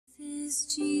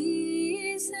is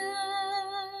Jesus,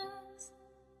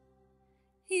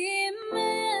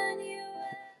 Emmanuel.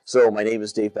 So my name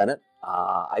is Dave Bennett.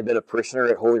 I've been a parishioner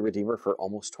at Holy Redeemer for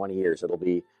almost 20 years. It'll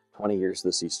be 20 years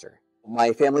this Easter.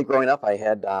 My family growing up, I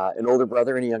had an older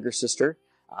brother and a younger sister,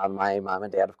 my mom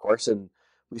and dad, of course, and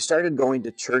we started going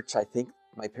to church. I think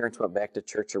my parents went back to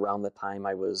church around the time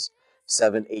I was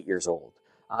 7, 8 years old.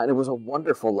 And it was a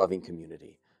wonderful, loving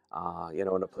community, in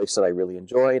a place that I really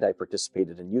enjoyed. I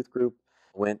participated in youth group,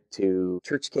 went to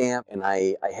church camp, and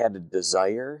I had a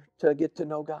desire to get to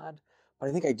know God, but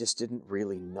I think I just didn't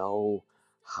really know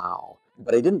how.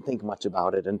 But I didn't think much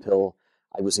about it until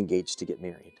I was engaged to get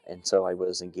married. And so I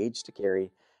was engaged to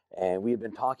Carrie, and we had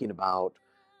been talking about,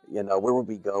 where would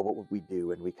we go? What would we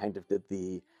do? And we kind of did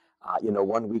the,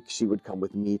 1 week she would come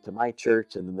with me to my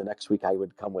church, and then the next week I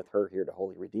would come with her here to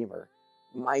Holy Redeemer.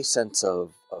 My sense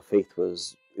of faith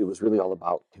was really all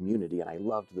about community, and I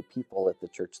loved the people at the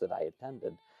church that I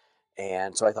attended.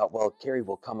 And so I thought, well, Carrie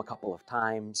will come a couple of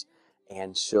times,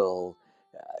 and she'll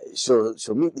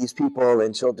meet these people,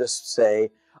 and she'll just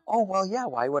say, oh, well, yeah,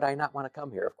 why would I not want to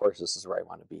come here? Of course, this is where I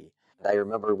want to be. And I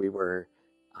remember we were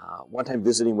one time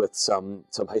visiting with some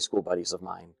high school buddies of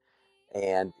mine,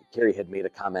 and Carrie had made a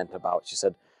comment about, she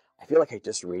said, I feel like I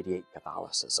just radiate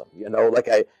Catholicism.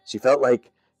 She felt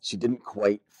like she didn't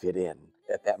quite fit in.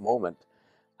 At that moment,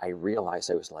 I realized,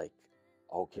 I was like,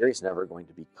 oh, Carrie's never going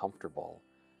to be comfortable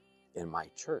in my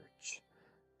church.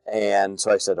 And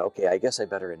so I said, okay, I guess I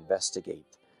better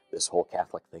investigate this whole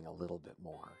Catholic thing a little bit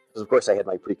more. Because of course I had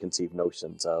my preconceived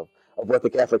notions of what the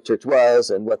Catholic Church was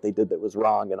and what they did that was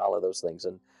wrong and all of those things.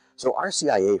 And so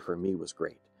RCIA for me was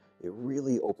great. It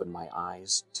really opened my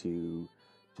eyes to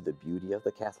the beauty of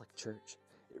the Catholic Church.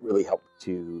 It really helped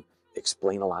to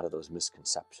explain a lot of those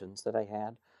misconceptions that I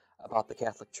had about the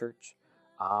Catholic Church.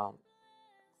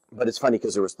 But it's funny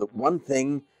because there was the one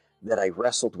thing that I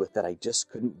wrestled with that I just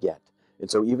couldn't get. And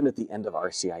so even at the end of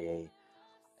RCIA,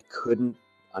 I couldn't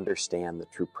understand the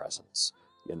true presence.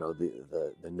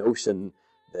 The notion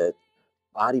that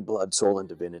body, blood, soul, and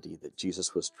divinity, that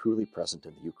Jesus was truly present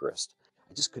in the Eucharist.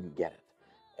 I just couldn't get it.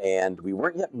 And we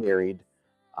weren't yet married,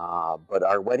 but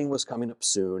our wedding was coming up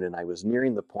soon, and I was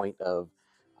nearing the point of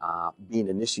being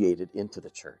initiated into the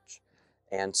church.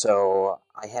 And so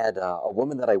I had a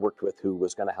woman that I worked with who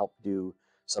was going to help do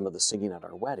some of the singing at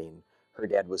our wedding. Her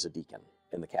dad was a deacon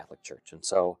in the Catholic Church. And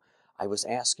so I was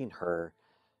asking her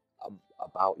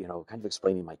about, kind of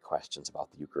explaining my questions about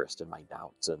the Eucharist and my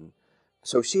doubts. And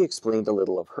so she explained a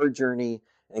little of her journey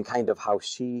and kind of how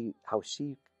she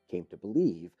came to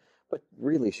believe. But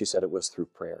really, she said it was through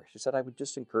prayer. She said, I would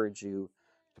just encourage you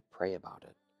to pray about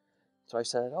it. So I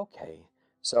said, okay.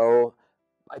 So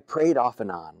I prayed off and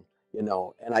on,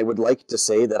 and I would like to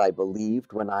say that I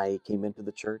believed when I came into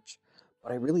the church,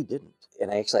 but I really didn't.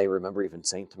 And I remember even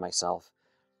saying to myself,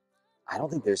 I don't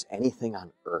think there's anything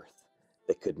on earth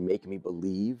that could make me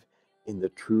believe in the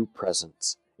true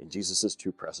presence, in Jesus'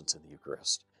 true presence in the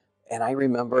Eucharist. And I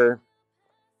remember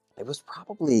it was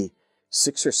probably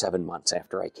 6 or 7 months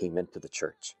after I came into the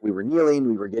church. We were kneeling,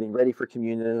 we were getting ready for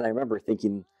communion, and I remember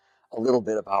thinking a little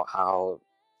bit about how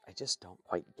I just don't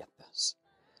quite get this.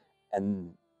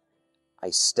 And I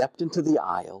stepped into the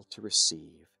aisle to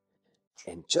receive,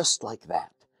 and just like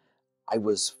that, I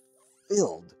was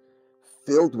filled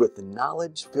with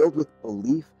knowledge, filled with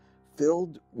belief,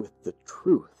 filled with the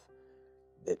truth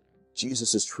that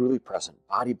Jesus is truly present,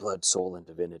 body, blood, soul, and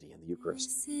divinity in the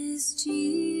Eucharist. This is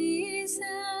Jesus,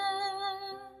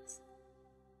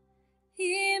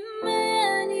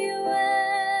 Emmanuel,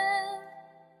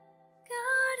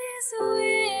 God is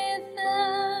with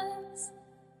us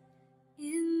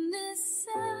in this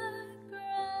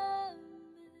sacrament.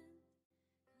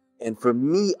 And for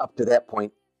me, up to that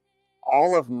point,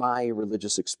 all of my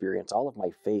religious experience, all of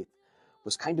my faith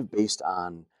was kind of based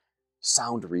on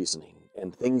sound reasoning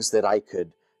and things that I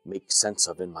could make sense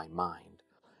of in my mind.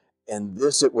 And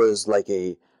this, it was like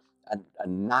a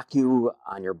knock you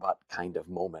on your butt kind of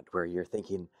moment where you're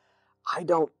thinking,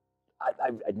 I'd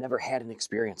never had an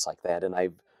experience like that. And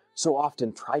I've so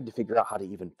often tried to figure out how to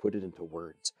even put it into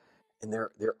words. And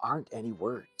there aren't any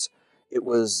words. It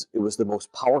was the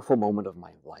most powerful moment of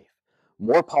my life.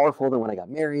 More powerful than when I got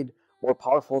married, more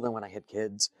powerful than when I had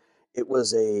kids. It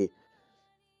was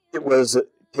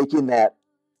taking that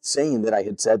saying that I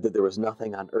had said that there was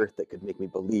nothing on earth that could make me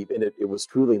believe, and it was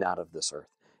truly not of this earth.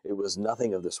 It was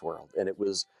nothing of this world, and it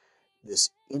was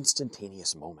this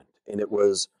instantaneous moment, and it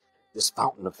was this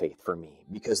fountain of faith for me,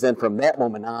 because then from that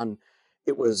moment on,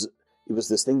 it was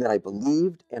this thing that I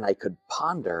believed and I could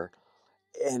ponder,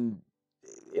 and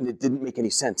it didn't make any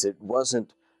sense. It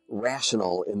wasn't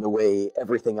rational in the way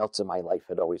everything else in my life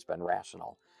had always been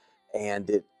rational.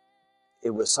 And it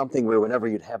was something where whenever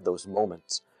you'd have those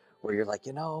moments where you're like,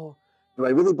 do I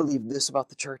really believe this about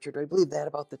the church, or do I believe that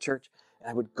about the church? And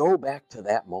I would go back to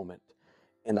that moment,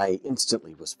 and I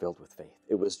instantly was filled with faith.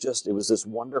 It was this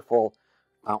wonderful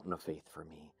fountain of faith for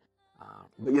me.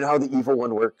 But you know how the evil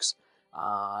one works?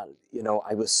 I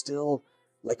was still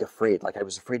afraid. I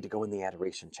was afraid to go in the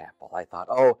adoration chapel. I thought,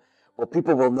 oh, well,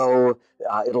 people will know,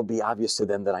 it'll be obvious to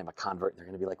them that I'm a convert. And they're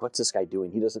going to be like, what's this guy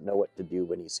doing? He doesn't know what to do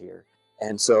when he's here.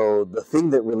 And so the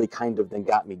thing that really kind of then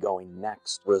got me going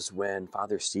next was when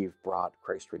Father Steve brought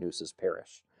Christ Renews His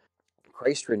Parish.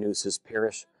 Christ Renews His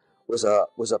Parish was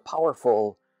a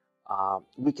powerful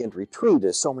weekend retreat,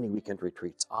 as so many weekend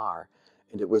retreats are.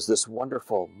 And it was this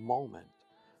wonderful moment.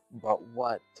 But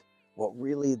what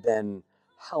really then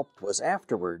helped was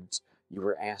afterwards, you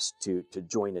were asked to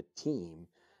join a team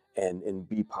and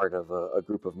be part of a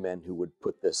group of men who would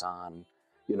put this on.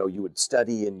 You would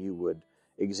study and you would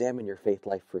examine your faith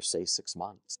life for, say, 6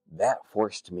 months. That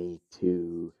forced me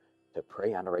to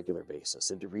pray on a regular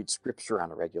basis and to read scripture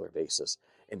on a regular basis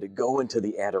and to go into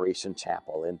the adoration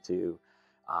chapel and to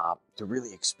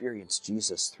really experience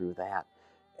Jesus through that.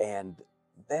 And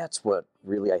that's what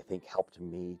really, I think, helped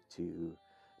me to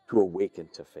awaken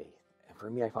to faith. And for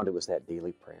me, I found it was that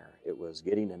daily prayer. It was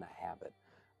getting in a habit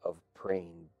of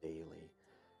praying daily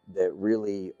that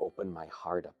really opened my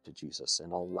heart up to Jesus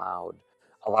and allowed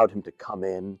Him to come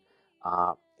in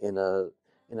a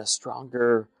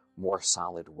stronger, more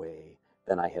solid way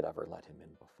than I had ever let Him in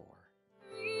before.